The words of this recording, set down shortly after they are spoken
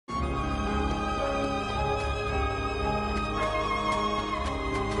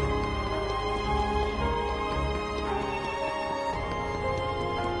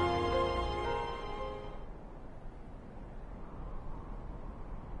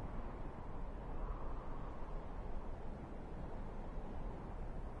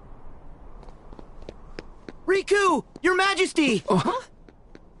Riku! Your Majesty!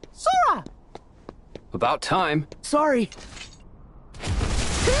 Sora! About time. Sorry.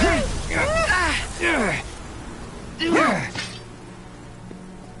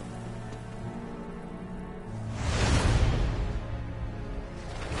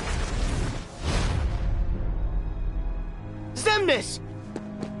 Xemnas!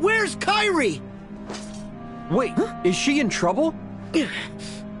 Where's Kairi? Wait, is she in trouble?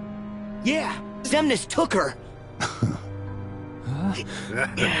 Yeah, Xemnas took her.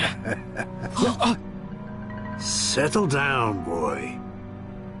 Settle down, boy.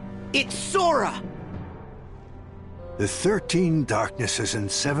 It's Sora! The 13 darknesses and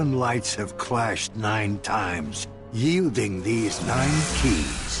 7 lights have clashed 9 times, yielding these 9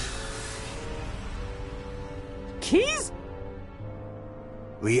 keys. Keys?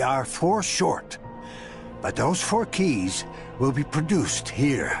 We are 4 short, but those 4 keys will be produced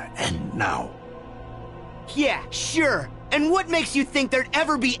here and now. Yeah, sure. And what makes you think there'd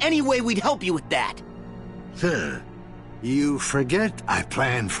ever be any way we'd help you with that? You forget I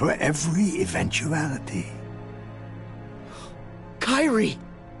plan for every eventuality. Kairi!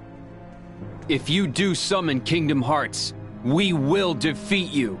 If you do summon Kingdom Hearts, we will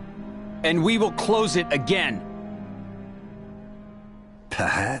defeat you. And we will close it again.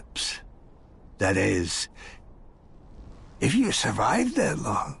 Perhaps. That is, if you survive that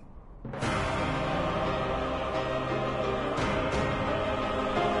long.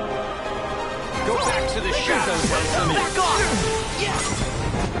 Go back to the shadows, Ansem. Back off! Yeah!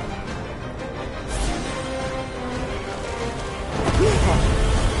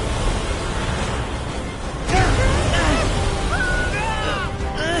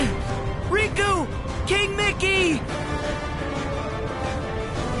 Riku! King Mickey!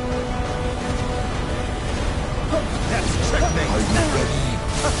 That's checkmate. Are you ready?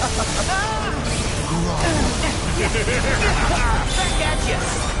 Back at you!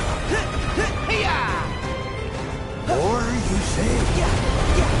 Or you say...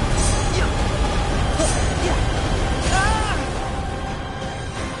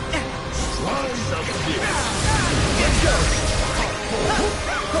 Rise of fear. Let's go!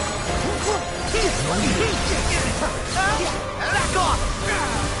 Back off!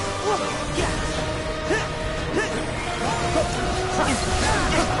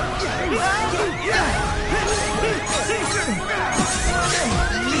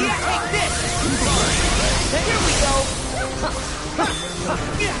 Yeah, take this! Here we go!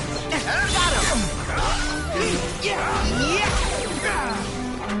 Got him!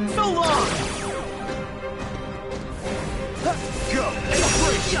 So long! Go!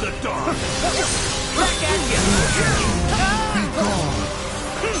 Embrace the dark! Back at you! Be gone!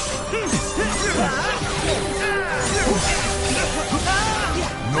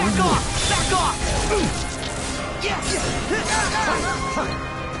 Back off! Back off!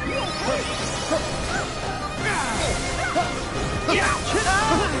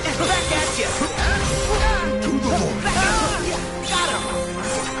 Back at you! To the Lord! Got him!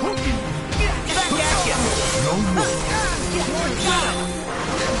 Back at you! No more! Got him!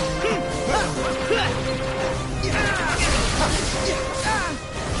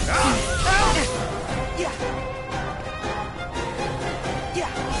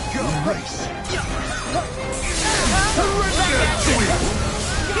 Go race!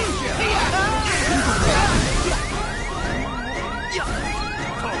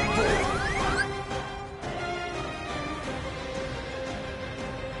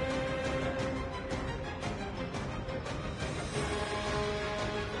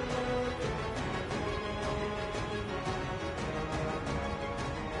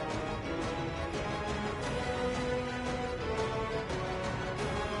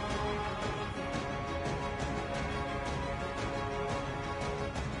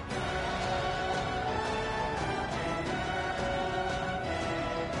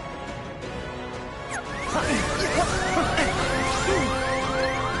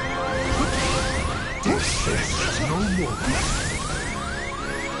 No more!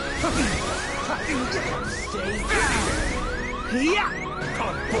 Yeah!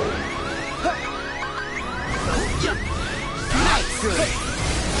 Nice!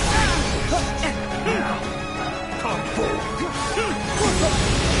 Come forward!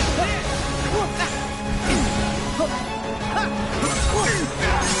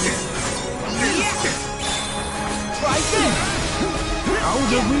 Try this! How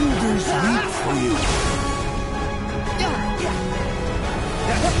the wielders weep for you.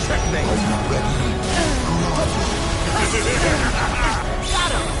 That's checkmate! Are you ready?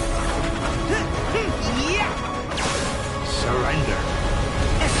 Got him! Yeah! Surrender!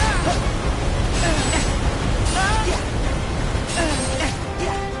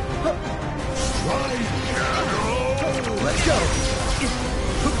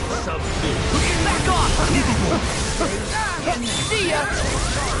 See ya!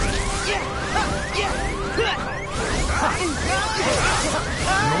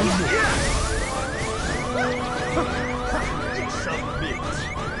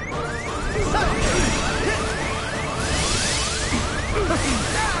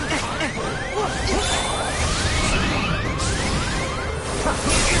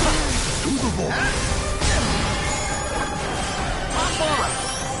 To the vault. Hop on!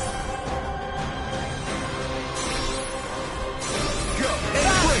 Go!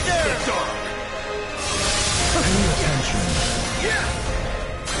 Embrace the dark! Pay attention.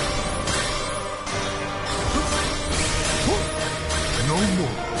 No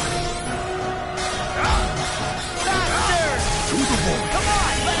more. To the vault. Come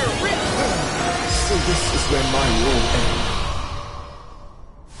on, let her rip! So this is where my role ends.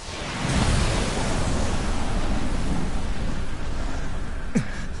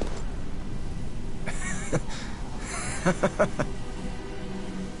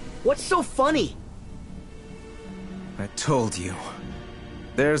 What's so funny? I told you.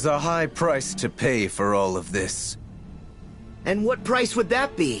 There's a high price to pay for all of this. And what price would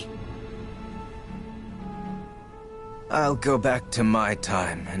that be? I'll go back to my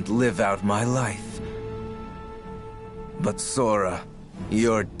time and live out my life. But Sora,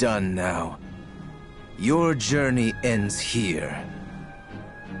 you're done now. Your journey ends here.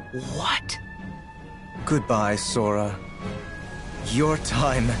 What? Goodbye, Sora. Your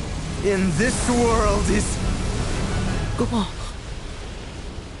time in this world is...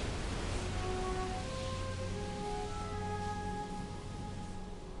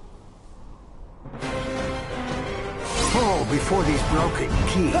 Fall before these broken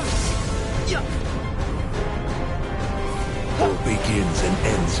keys. All begins and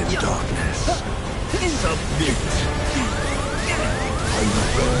ends in darkness. Submit. Are you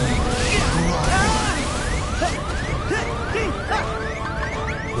ready?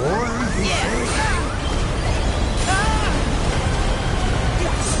 Or you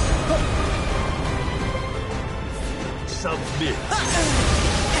submit.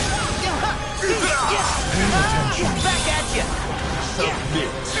 Pay attention. Back at you!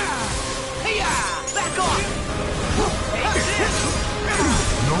 Submit. Back off!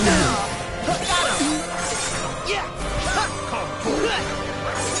 No more.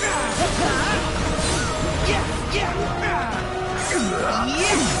 Got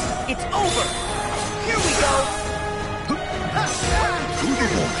him! It's over! Here we go! To the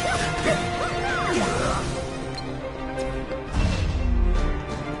vault.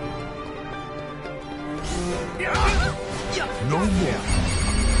 No more.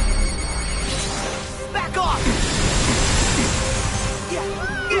 Back off!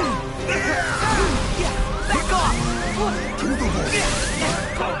 Back off! To the vault.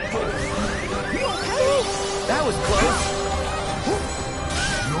 That was close.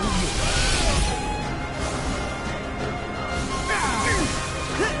 No more.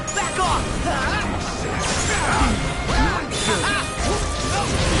 Back off!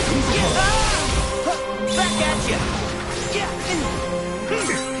 Back at you!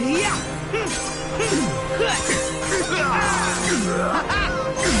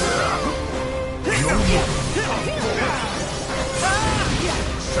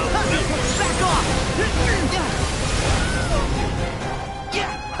 Back off!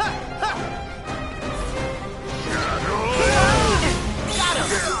 Got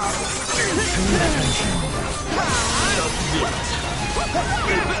him!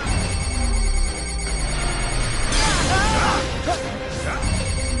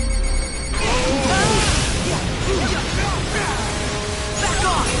 Back off!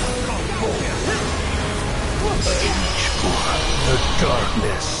 The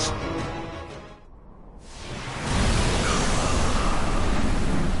darkness.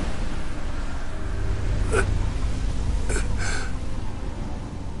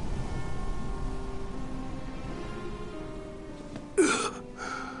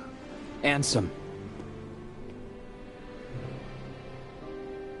 Ansem.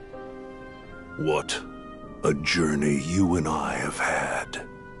 What a journey you and I have had.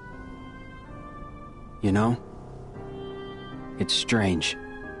 You know? It's strange.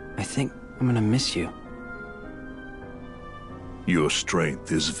 I think I'm gonna miss you. Your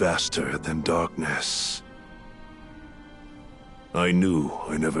strength is vaster than darkness. I knew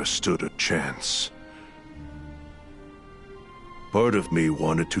I never stood a chance. Part of me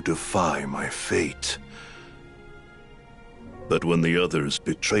wanted to defy my fate. But when the others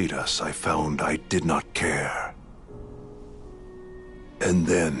betrayed us, I found I did not care. And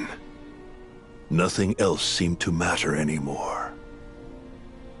then, nothing else seemed to matter anymore.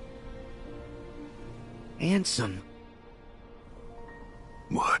 Ansem,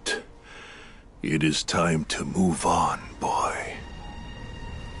 What? It is time to move on, boy.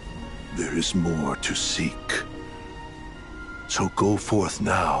 There is more to seek. So go forth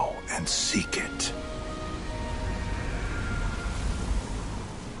now and seek it.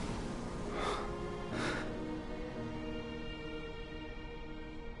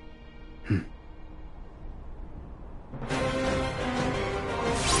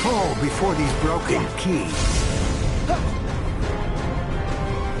 Fall before these broken keys.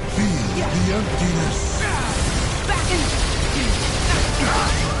 Feel the emptiness. Back in.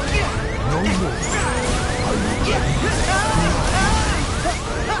 No more.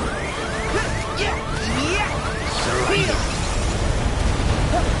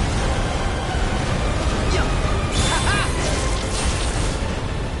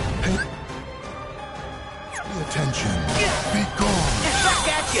 Pay attention. Be gone. Back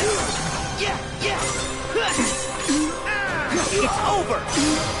at you. It's over.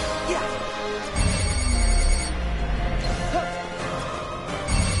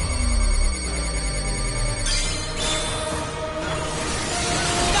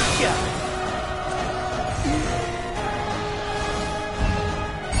 Gotcha.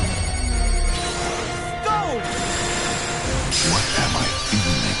 Go. What am I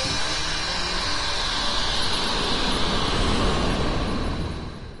feeling?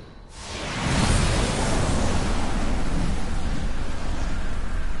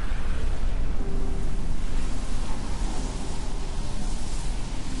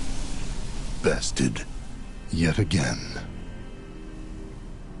 Bested yet again.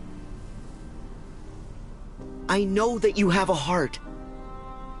 I know that you have a heart.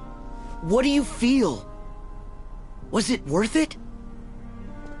 What do you feel? Was it worth it?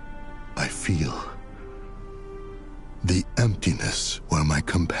 I feel the emptiness where my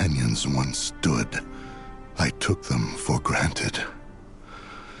companions once stood. I took them for granted.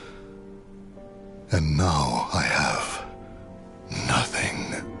 And now I have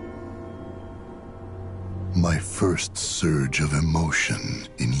nothing. My first surge of emotion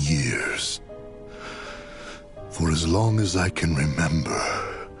in years. For as long as I can remember,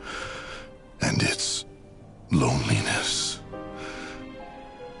 and its loneliness.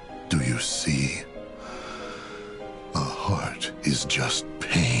 Do you see? A heart is just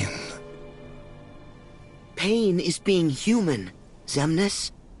pain. Pain is being human,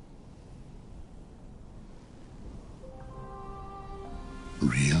 Xemnas.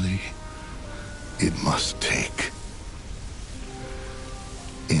 Really? It must take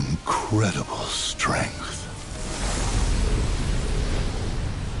incredible strength.